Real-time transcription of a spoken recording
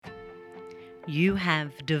You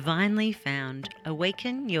have divinely found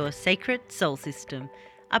Awaken Your Sacred Soul System,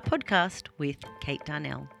 a podcast with Kate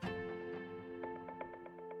Darnell.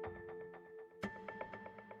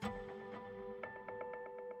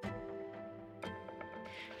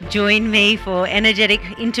 Join me for energetic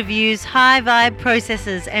interviews, high vibe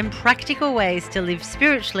processes, and practical ways to live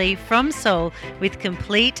spiritually from soul with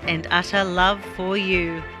complete and utter love for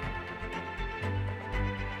you.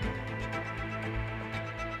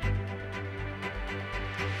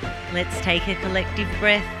 Let's take a collective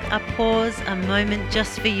breath, a pause, a moment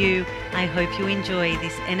just for you. I hope you enjoy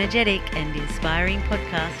this energetic and inspiring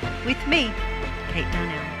podcast with me, Kate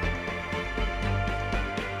Darnell.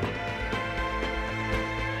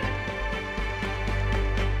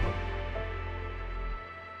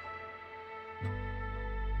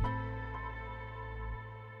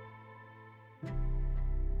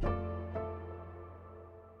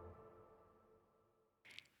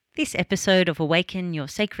 This episode of Awaken Your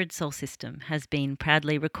Sacred Soul System has been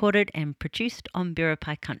proudly recorded and produced on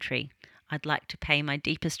Biripi country. I'd like to pay my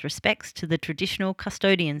deepest respects to the traditional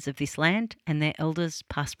custodians of this land and their elders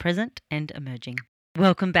past, present and emerging.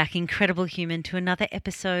 Welcome back, incredible human, to another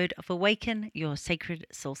episode of Awaken Your Sacred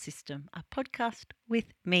Soul System, a podcast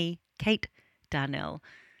with me, Kate Darnell.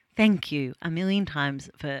 Thank you a million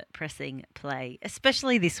times for pressing play,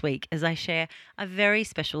 especially this week as I share a very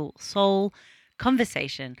special soul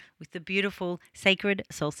conversation with the beautiful Sacred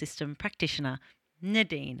Soul System practitioner,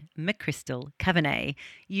 Nadine McCristal-Cavenagh.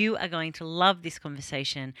 You are going to love this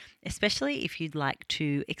conversation, especially if you'd like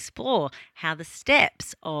to explore how the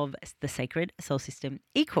steps of the Sacred Soul System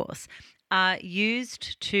e-course are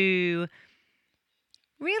used to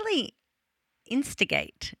really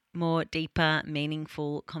instigate more deeper,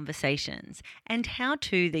 meaningful conversations, and how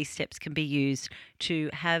too these steps can be used to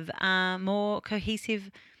have a more cohesive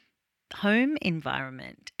home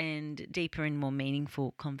environment and deeper and more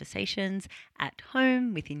meaningful conversations at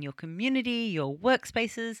home, within your community, your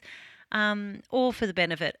workspaces, all for the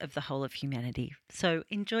benefit of the whole of humanity. So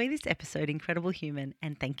enjoy this episode, incredible human,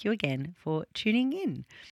 and thank you again for tuning in.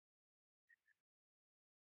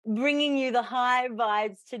 Bringing you the high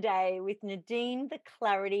vibes today with Nadine, the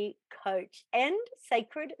Clarity Coach and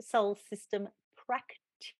Sacred Soul System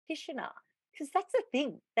practitioner. Because that's the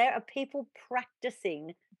thing, there are people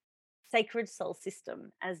practicing Sacred Soul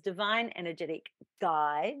System as divine energetic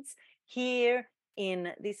guides here in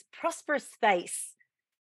this prosperous space,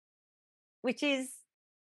 which is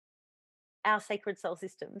our Sacred Soul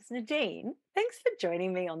Systems. Nadine, thanks for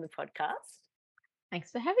joining me on the podcast.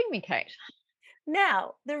 Thanks for having me, Kate.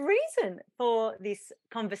 Now, the reason for this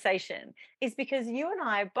conversation is because you and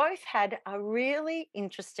I both had a really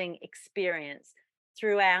interesting experience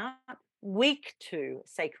throughout week 2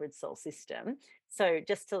 Sacred Soul System. So,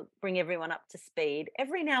 just to bring everyone up to speed,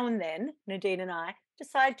 every now and then, Nadine and I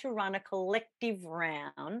decide to run a collective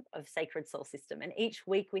round of Sacred Soul System. And each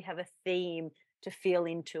week we have a theme to feel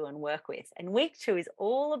into and work with. And week 2 is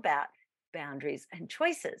all about boundaries and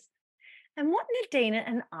choices. And what Nadine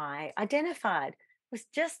and I identified was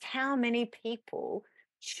just how many people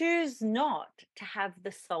choose not to have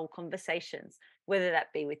the soul conversations, whether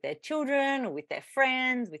that be with their children or with their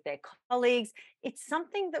friends, with their colleagues. It's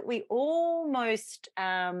something that we almost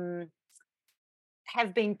have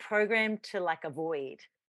been programmed to like avoid,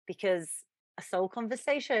 because a soul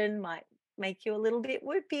conversation might make you a little bit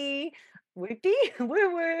whoopy, woo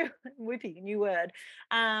woo, whoopy, new word.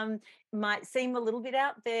 Might seem a little bit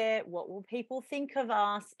out there. What will people think of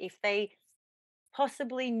us if they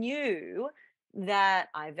possibly knew that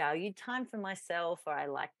I valued time for myself, or I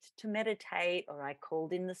liked to meditate, or I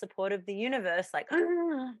called in the support of the universe? Like,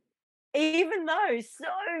 even though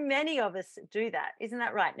so many of us do that. Isn't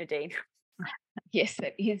that right, Nadine? Yes,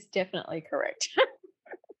 that is definitely correct.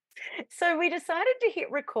 So we decided to hit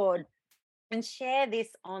record and share this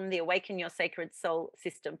on the Awaken Your Sacred Soul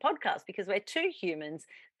System podcast, because we're two humans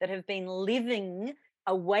that have been living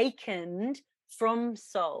awakened from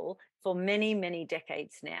soul for many, many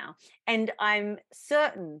decades now. And I'm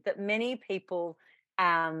certain that many people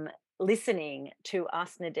listening to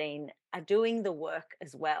us, Nadine, are doing the work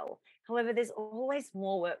as well. However, there's always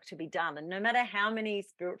more work to be done. And no matter how many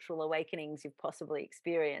spiritual awakenings you've possibly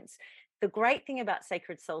experienced, the great thing about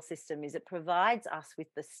Sacred Soul System is it provides us with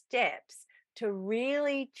the steps to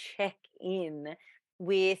really check in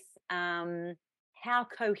with how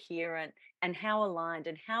coherent and how aligned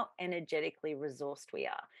and how energetically resourced we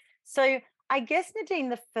are. So, I guess, Nadine,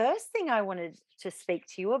 the first thing I wanted to speak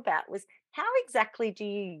to you about was, how exactly do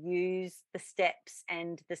you use the steps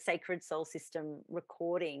and the Sacred Soul System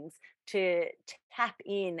recordings to tap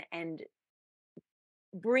in and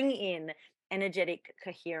bring in energetic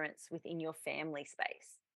coherence within your family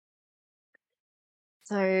space?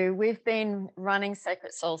 So we've been running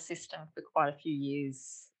Sacred Soul System for quite a few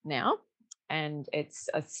years now, and I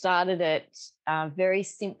started it very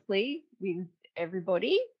simply with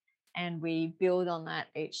everybody, and we build on that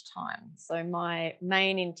each time. So my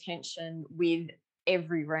main intention with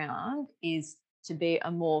every round is to be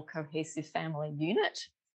a more cohesive family unit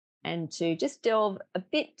and to just delve a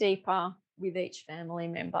bit deeper with each family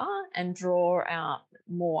member and draw out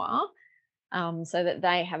more, so that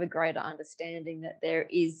they have a greater understanding that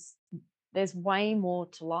there's way more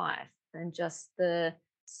to life than just the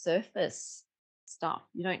surface stuff.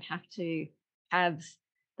 You don't have to have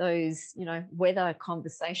those, weather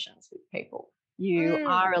conversations with people. You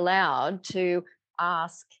are Mm. allowed to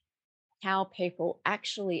ask how people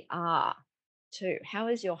actually are too. How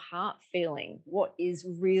is your heart feeling? What is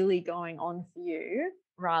really going on for you,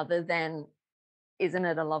 rather than, isn't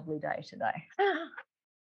it a lovely day today?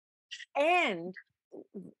 And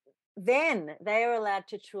then they are allowed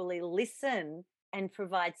to truly listen and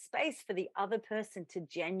provide space for the other person to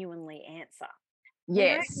genuinely answer. We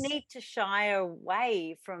don't Yes. need to shy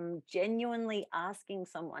away from genuinely asking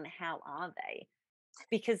someone, how are they?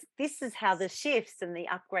 Because this is how the shifts and the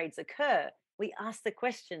upgrades occur. We ask the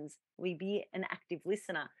questions, we be an active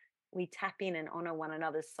listener, we tap in and honor one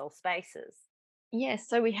another's soul spaces. Yes,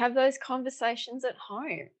 so we have those conversations at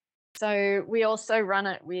home. So we also run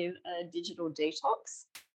it with a digital detox.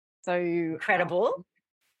 So Incredible.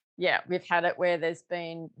 yeah, we've had it where there's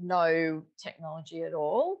been no technology at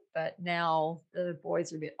all, but now the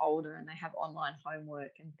boys are a bit older and they have online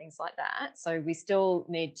homework and things like that. So we still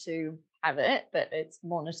need to have it, but it's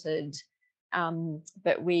monitored.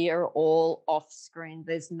 But we are all off screen.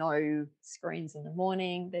 There's no screens in the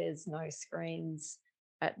morning. There's no screens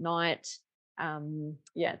at night.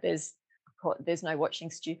 Yeah, there's no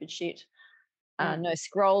watching stupid shit. Mm. No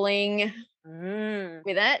scrolling Mm.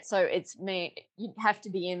 with it. So it's me, you have to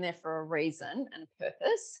be in there for a reason and a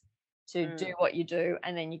purpose to do Mm. what you do,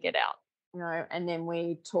 and then you get out, and then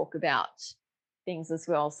we talk about things as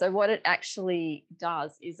well. So what it actually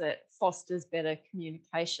does is it fosters better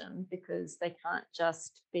communication, because they can't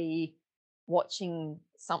just be watching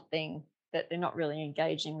something that they're not really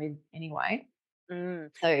engaging with anyway. Mm.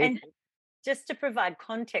 So And just to provide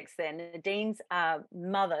context then, Nadine's a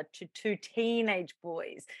mother to two teenage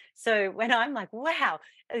boys. So when I'm like, wow,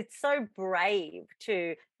 it's so brave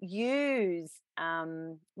to use,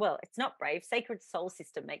 well, it's not brave. Sacred Soul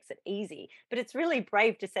System makes it easy, but it's really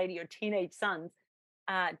brave to say to your teenage sons,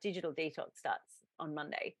 digital detox starts on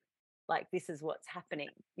Monday. Like, this is what's happening.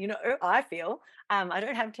 I feel, I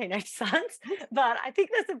don't have teenage sons, but I think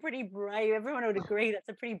that's a pretty brave, everyone would agree that's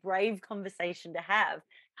a pretty brave conversation to have.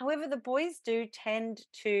 However, the boys do tend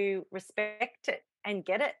to respect it and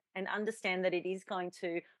get it and understand that it is going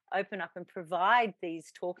to open up and provide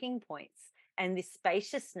these talking points and this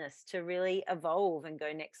spaciousness to really evolve and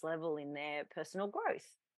go next level in their personal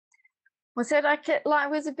growth. we said it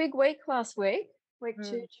was a big week last week, week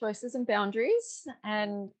two, Mm. choices and boundaries.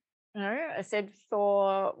 And I said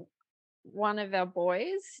for one of our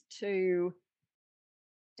boys to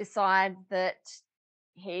decide that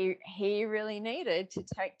he really needed to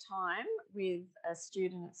take time with a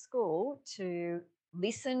student at school to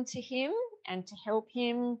listen to him and to help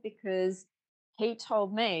him, because he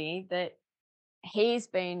told me that he's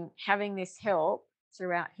been having this help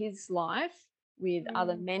throughout his life with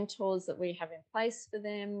other Mm. mentors that we have in place for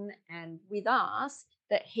them and with us,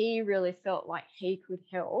 that he really felt like he could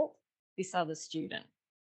help this other student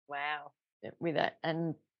Wow. with it.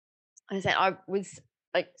 And I was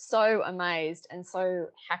like so amazed and so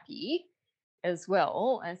happy as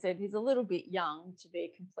well. And said he's a little bit young to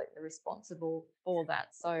be completely responsible for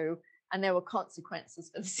that. So, and there were consequences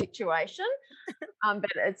for the situation.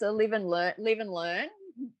 But it's a live and learn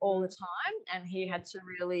all the Mm. time. And he Yeah. had to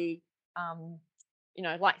really,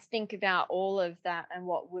 like think about all of that and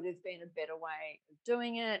what would have been a better way of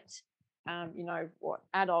doing it. What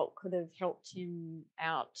adult could have helped him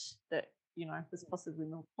out that, was possibly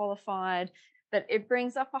more qualified. But it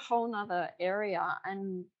brings up a whole nother area.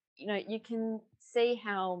 And, you can see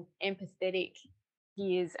how empathetic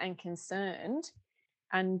he is and concerned,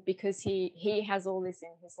 and because he has all this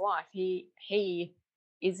in his life, he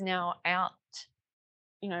is now out,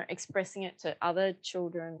 expressing it to other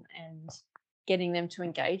children and getting them to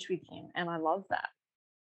engage with him, and I love that.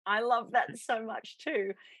 I love that so much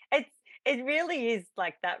too. It's it really is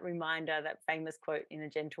like that reminder, that famous quote, in a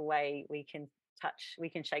gentle way, we can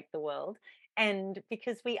shake the world. And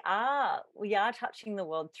because we are touching the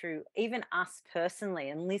world through even us personally,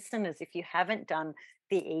 and listeners, if you haven't done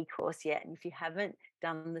the e-course yet, and if you haven't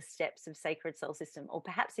done the steps of Sacred Soul System, or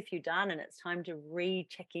perhaps if you've done and it's time to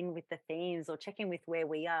check in with the themes or check in with where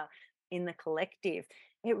we are in the collective,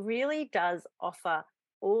 it really does offer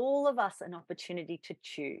all of us an opportunity to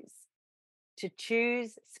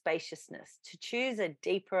choose spaciousness, to choose a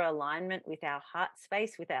deeper alignment with our heart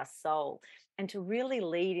space, with our soul, and to really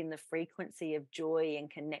lead in the frequency of joy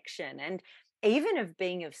and connection, and even of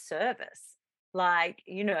being of service. Like,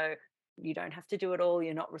 you don't have to do it all.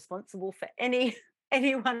 You're not responsible for anyone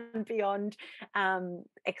beyond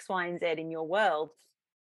X, Y, and Z in your world.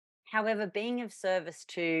 However, being of service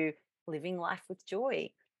to living life with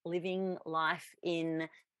joy, living life in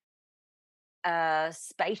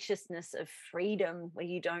spaciousness of freedom where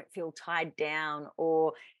you don't feel tied down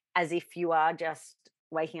or as if you are just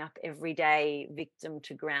waking up every day victim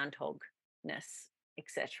to groundhogness,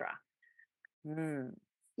 etc. Mm.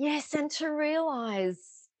 Yes, and to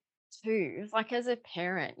realize too, like as a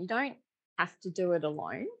parent, you don't have to do it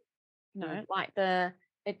alone. Mm. Like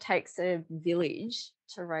it takes a village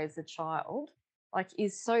to raise a child, like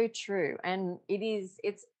is so true. And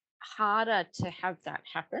it's harder to have that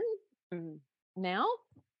happen now.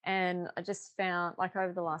 And I just found like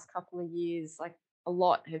over the last couple of years, like a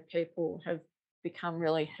lot of people have become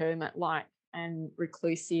really hermit like and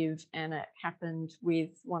reclusive. And it happened with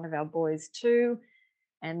one of our boys too.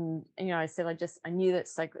 And I said I knew that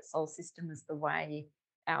Sacred Soul System was the way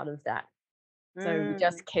out of that. So we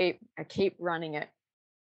just keep running it.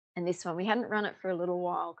 And this one, we hadn't run it for a little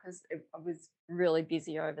while because I was really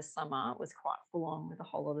busy over summer. It was quite full on with a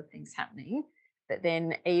whole lot of things happening. But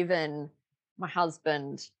then even my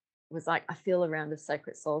husband was like, I feel a round of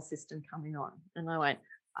Sacred Soul System coming on. And I went,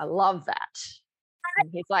 I love that.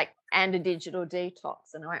 And he's like, and a digital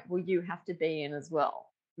detox. And I went, well, you have to be in as well.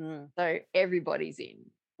 So everybody's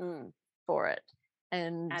in for it.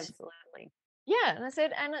 And Absolutely. yeah, and I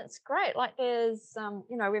said, and it's great. Like there's,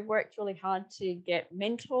 we've worked really hard to get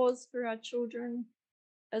mentors for our children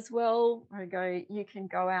as well. You can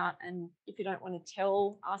go out and if you don't want to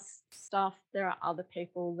tell us stuff, there are other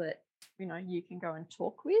people that, you can go and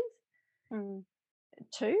talk with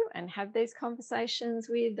too and have these conversations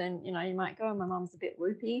with. And, you might go, my mum's a bit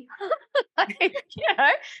loopy,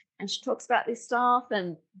 and she talks about this stuff.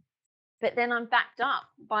 But then I'm backed up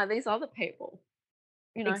by these other people.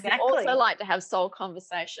 Who also like to have soul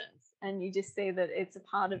conversations, and you just see that it's a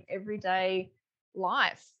part of everyday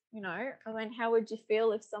life. I mean, how would you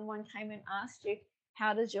feel if someone came and asked you,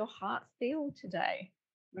 how does your heart feel today?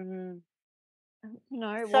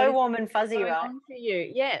 So warm and fuzzy, right? On for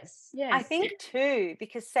you? Yes. I think too,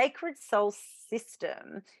 because Sacred Soul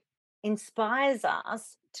System inspires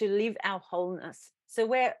us to live our wholeness. So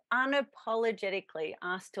we're unapologetically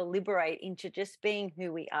asked to liberate into just being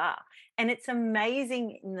who we are. And it's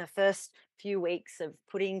amazing in the first few weeks of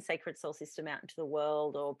putting Sacred Soul System out into the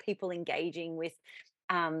world, or people engaging with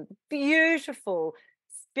beautiful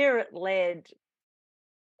spirit-led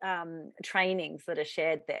trainings that are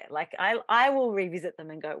shared there. Like I will revisit them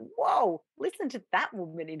and go, whoa, listen to that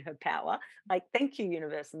woman in her power. Like, thank you,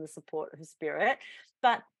 universe, and the support of spirit.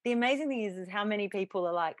 But the amazing thing is how many people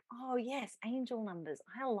are like, oh yes, angel numbers,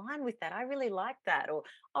 I align with that, I really like that. Or,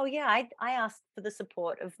 oh yeah, I asked for the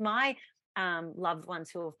support of my loved ones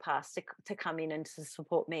who have passed to come in and to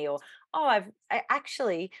support me. Or, oh,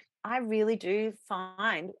 I really do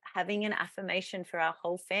find having an affirmation for our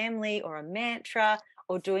whole family, or a mantra,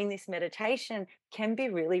 or doing this meditation can be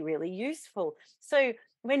really, really useful. So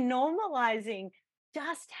we're normalizing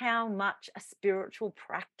just how much a spiritual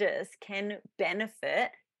practice can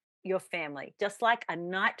benefit your family, just like a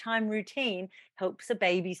nighttime routine helps a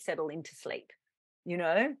baby settle into sleep.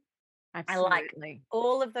 I like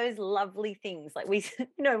all of those lovely things. Like we,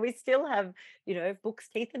 we still have, books,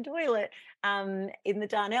 teeth, and toilet in the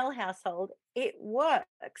Darnell household. It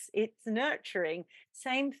works. It's nurturing.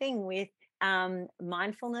 Same thing with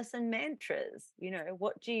mindfulness and mantras.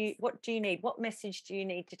 What do you need? What message do you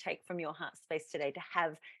need to take from your heart space today to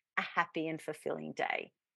have a happy and fulfilling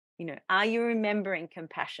day? Are you remembering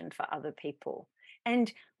compassion for other people?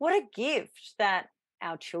 And what a gift that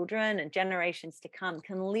our children and generations to come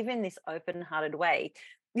can live in this open-hearted way,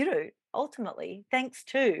 ultimately thanks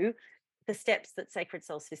to the steps that Sacred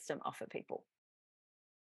Soul System offer people.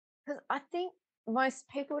 Because I think most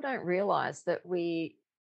people don't realize that we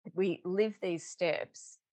live these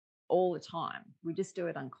steps all the time. We just do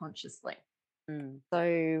it unconsciously.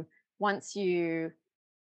 So once you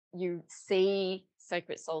see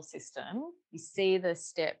Sacred Soul System, you see the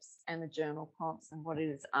steps and the journal prompts and what it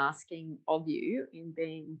is asking of you in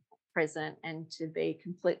being present and to be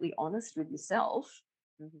completely honest with yourself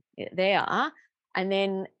there, and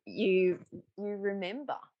then you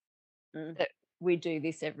remember that we do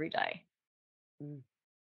this every day Mm.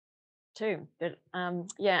 too. But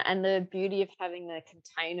yeah, and the beauty of having the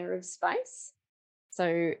container of space. So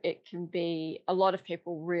it can be, a lot of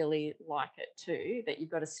people really like it too, that you've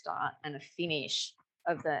got a start and a finish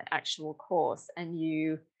of the actual course, and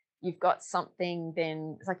you've got something,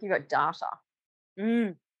 then it's like you've got data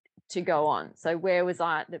Mm. to go on. So where was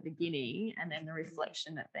I at the beginning, and then the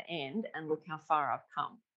reflection at the end, and look how far I've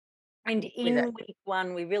come And with it. in week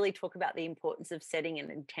one, we really talk about the importance of setting an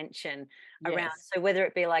intention around. Yes. So whether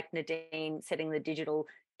it be like Nadine setting the digital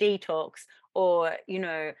detox, or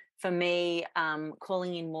for me,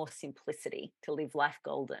 calling in more simplicity to live life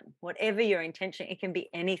golden. Whatever your intention, it can be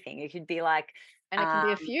anything. It could be like, And it can um,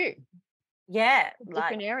 be a few yeah, like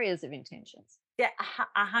different areas of intentions. yeah,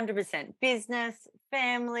 100%. Business,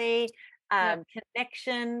 family, Yep.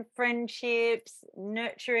 connection, friendships,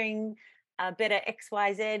 nurturing better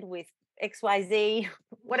XYZ with XYZ, Yep.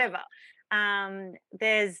 whatever.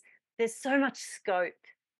 There's so much scope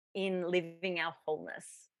in living our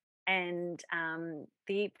wholeness, and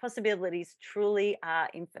the possibilities truly are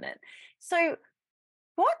infinite. So,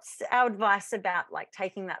 what's our advice about like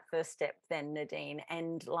taking that first step then, Nadine,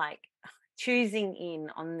 and like choosing in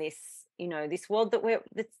on this, this world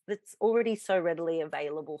that's already so readily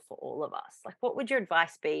available for all of us? Like, what would your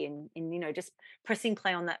advice be in just pressing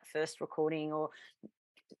play on that first recording, or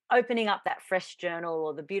opening up that fresh journal,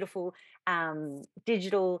 or the beautiful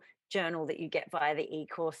digital journal that you get via the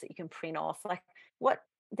e-course that you can print off? Like, what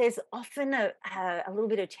there's often a little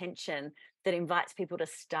bit of tension that invites people to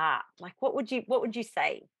start. Like, what would you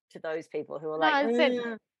say to those people who are No, like, I said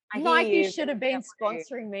I hear Nike you, but should have I been don't want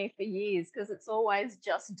to. sponsoring me for years, because it's always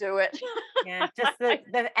just do it. Yeah, just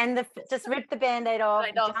just rip the band-aid off,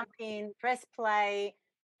 Right off. jump in, press play,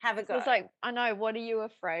 have a So go. it's like, I know, what are you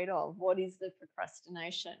afraid of? What is the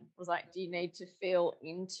procrastination? It was like, do you need to feel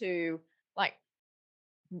into, like,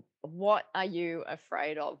 what are you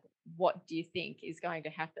afraid of? What do you think is going to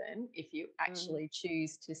happen if you Mm, actually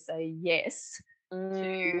choose to say yes mm,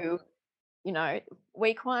 to,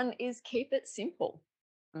 week one is keep it simple.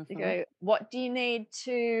 To mhm, go, what do you need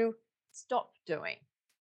to stop doing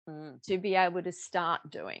mm. to be able to start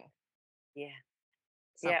doing Yeah,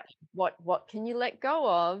 yeah. something? What can you let go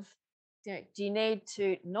of? Do you need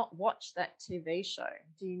to not watch that TV show?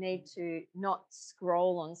 Do you need to not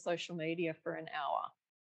scroll on social media for an hour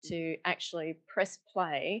to actually press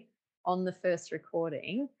play on the first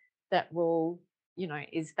recording that will,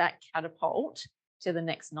 is that catapult to the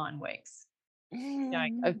next 9 weeks,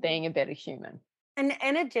 Mm. of being a better human? And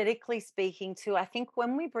energetically speaking too, I think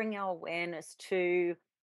when we bring our awareness to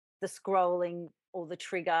the scrolling, or the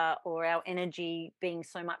trigger, or our energy being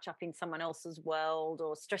so much up in someone else's world,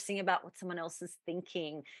 or stressing about what someone else is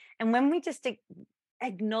thinking, and when we just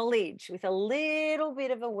acknowledge with a little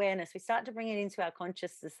bit of awareness, we start to bring it into our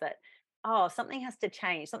consciousness that, oh, something has to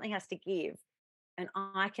change, something has to give, and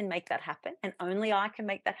I can make that happen, and only I can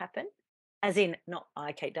make that happen. As in, not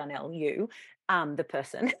I, Kate Darnell, you, the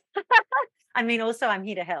person. I mean, also I'm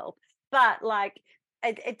here to help, but like,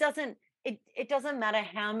 it doesn't matter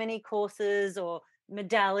how many courses or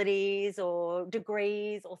modalities or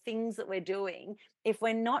degrees or things that we're doing, if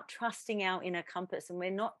we're not trusting our inner compass, and we're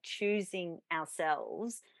not choosing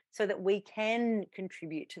ourselves so that we can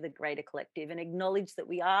contribute to the greater collective and acknowledge that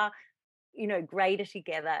we are, greater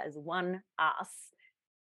together as one us.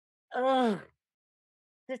 Ugh,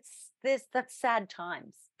 that's sad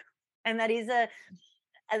times, and that is a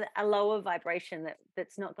lower vibration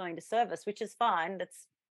that's not going to serve us, which is fine. That's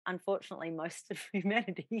unfortunately most of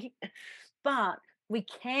humanity. But we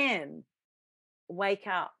can wake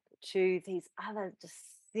up to these other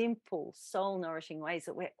just simple soul nourishing ways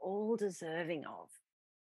that we're all deserving of.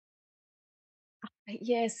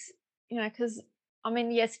 Yes, because I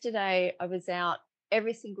mean, yesterday I was out,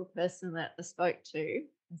 every single person that I spoke to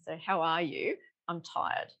and said, how are you? I'm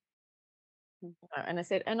tired. Mm. And I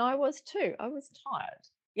said, and I was too. I was tired.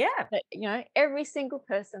 Yeah. But, every single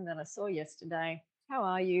person that I saw yesterday, how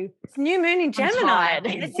are you? It's new moon in I'm Gemini. tired.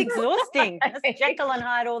 It's exhausting. That's Jekyll and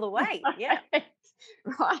Hyde all the way. Yeah.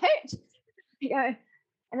 Right. Right.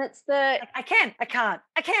 And it's the, Like, I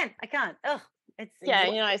can't. Ugh. It's yeah,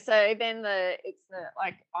 exhausting. so then it's the,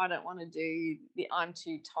 like, I don't want to do the, I'm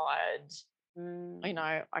too tired.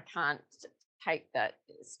 Mm. I can't take that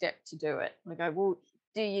step to do it. I go, well,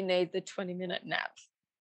 do you need the 20-minute nap?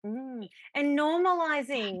 Mm. And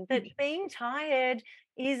normalizing that being tired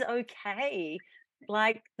is okay.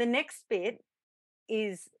 Like, the next bit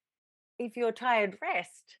is, if you're tired,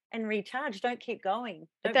 rest and recharge. Don't keep going.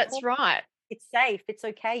 Don't That's pull. right. It's safe. It's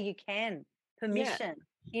okay. You can. Yeah. Permission.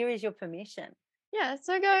 Here is your permission. Yeah,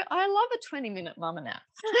 so I go, I love a 20-minute mama nap.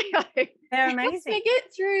 They're It helps me amazing.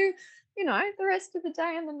 get through, the rest of the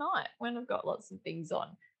day and the night when I've got lots of things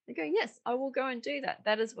on. I go, yes, I will go and do that.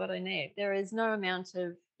 That is what I need. There is no amount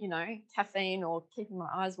of, caffeine or keeping my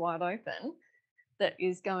eyes wide open that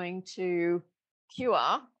is going to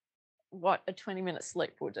cure what a 20-minute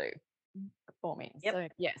sleep will do for me. Yep. So,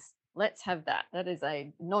 yes, let's have that. That is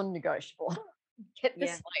a non-negotiable. Get the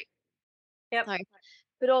Yeah. sleep. Yep. So,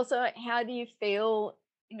 but also, how do you feel?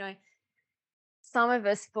 Some of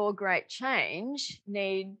us for great change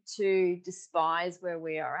need to despise where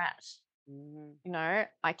we are at. Mhm.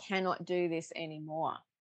 I cannot do this anymore.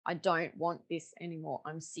 I don't want this anymore.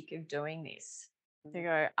 I'm sick of doing this. So you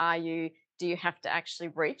go, do you have to actually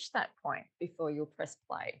reach that point before you'll press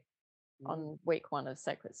play Mm. on week 1 of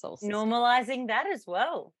Sacred Soul System? Normalizing that as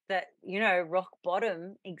well, that, rock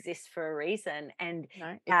bottom exists for a reason.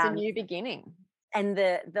 It's a new beginning. And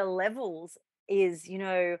the levels is,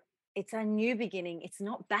 it's a new beginning. It's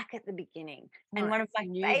not back at the beginning. No, And one of it's a my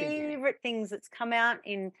new beginning. favorite things that's come out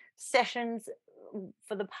in sessions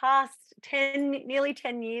for the past nearly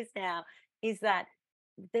 10 years now is that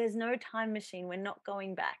there's no time machine. We're not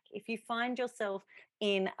going back. If you find yourself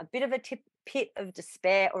in a bit of a pit of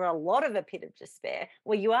despair, or a lot of a pit of despair,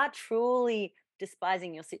 where you are truly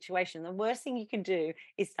despising your situation, the worst thing you can do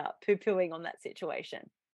is start poo-pooing on that situation.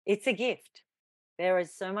 It's a gift. There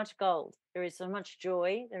is so much gold. There is so much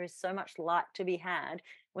joy. There is so much light to be had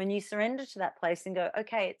when you surrender to that place and go,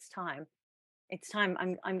 okay, it's time. It's time.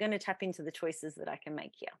 I'm going to tap into the choices that I can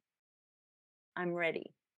make here. I'm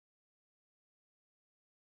ready.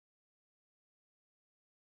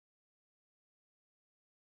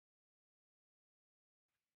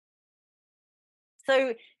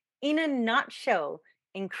 So, in a nutshell,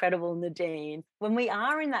 incredible Nadine, when we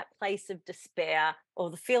are in that place of despair or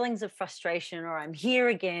the feelings of frustration, or I'm here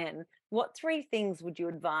again, what 3 things would you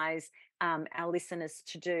advise our listeners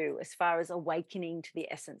to do as far as awakening to the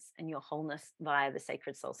essence and your wholeness via the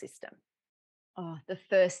sacred soul system? Oh, the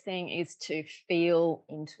first thing is to feel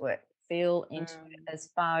into it. Feel into it Mm. as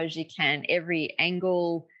far as you can. Every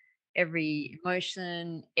angle, every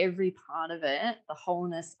emotion, every part of it, the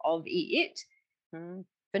wholeness of it. Mm.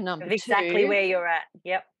 For number Of exactly 2, where you're at.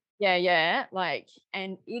 Yep. yeah,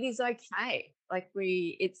 and it is okay.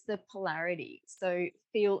 It's the polarity. So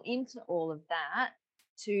feel into all of that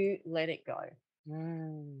to let it go.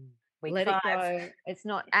 Mm. Week Let 5. it go. It's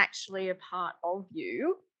not actually a part of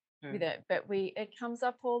you with Mm. it, but it comes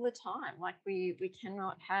up all the time. Like we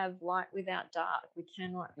cannot have light without dark. We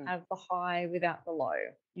cannot Mm. have the high without the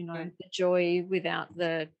low, Mm. the joy without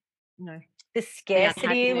you know, The the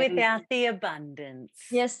scarcity unhappiness. without the abundance.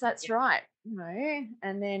 Yes, that's right.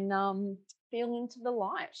 And then feel into the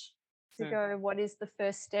light to Mm. go, what is the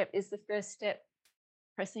first step? Is the first step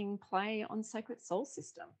pressing play on Sacred Soul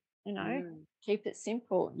System? Mm. Keep it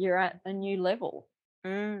simple. You're at a new level.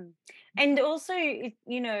 Mm. And also,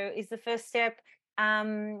 is the first step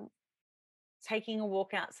taking a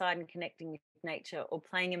walk outside and connecting with nature, or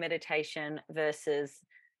playing a meditation versus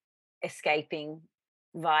escaping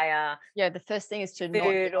via Yeah, the first thing is to not get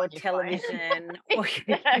food or on your phone. television or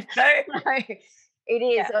Yeah, no, it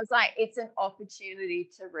is. yeah. I was like, it's an opportunity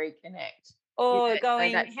to reconnect. Or So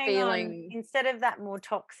going, that hang on, feeling, instead of that more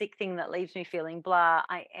toxic thing that leaves me feeling blah,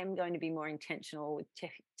 I am going to be more intentional with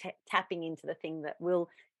tapping into the thing that will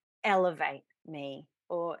elevate me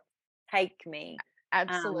or take me um,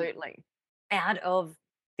 absolutely. out of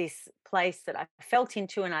this place that I felt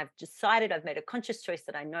into, and I've decided, I've made a conscious choice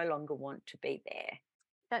that I no longer want to be there.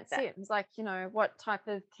 That's That it. It's like, what type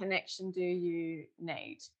of connection do you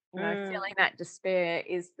need? mm, Feeling that despair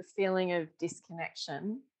is the feeling of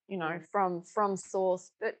disconnection, mm, from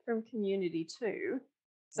source, but from community too. yeah.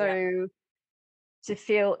 So to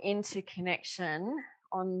feel into connection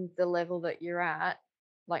on the level that you're at,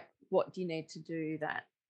 like what do you need to do that?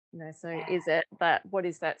 So is it that what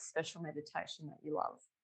is that special meditation that you love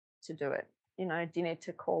to do it? Do you need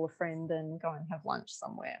to call a friend and go and have lunch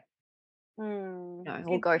somewhere? Or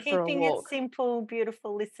go for a Keeping it walk. simple,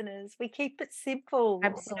 beautiful listeners. We keep it simple in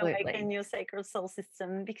Absolutely. Awaken Your Sacred Soul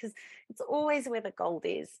System, because it's always where the gold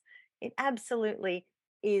is. It absolutely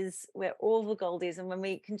is where all the gold is. And when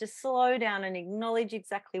we can just slow down and acknowledge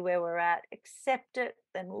exactly where we're at, accept it,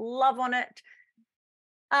 then love on it.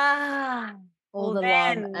 All Well, the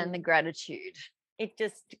love and the then gratitude. it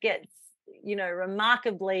just gets,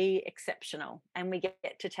 remarkably exceptional, and we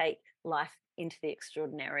get to take life into the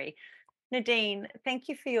extraordinary. Nadine, thank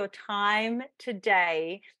you for your time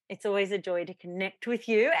today. It's always a joy to connect with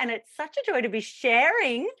you, and it's such a joy to be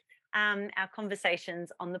sharing our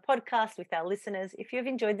conversations on the podcast with our listeners. If you've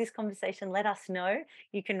enjoyed this conversation, let us know.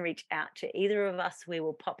 You can reach out to either of us. We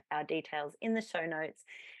will pop our details in the show notes.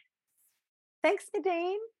 Thanks,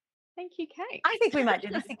 Nadine. Thank you, Kate. I think we might do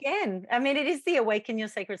this again. I mean, it is the Awaken Your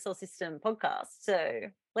Sacred Soul System podcast. So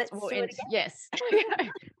let's do it again. Yes.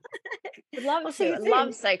 Would love I'll see you to. soon.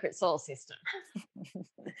 Love Sacred Soul System.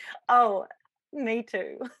 Oh, me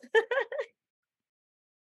too.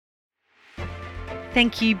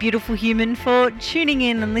 Thank you, beautiful human, for tuning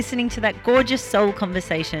in and listening to that gorgeous soul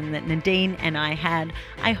conversation that Nadine and I had.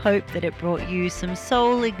 I hope that it brought you some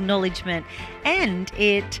soul acknowledgement and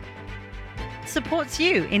it supports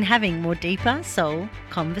you in having more deeper soul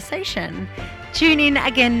conversation. Tune in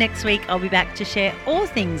again next week. I'll be back to share all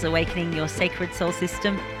things awakening your sacred soul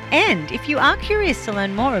system. And if you are curious to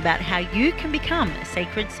learn more about how you can become a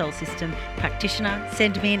sacred soul system practitioner,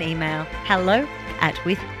 send me an email,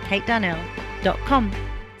 hello@withkatedarnell.com.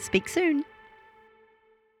 Speak soon.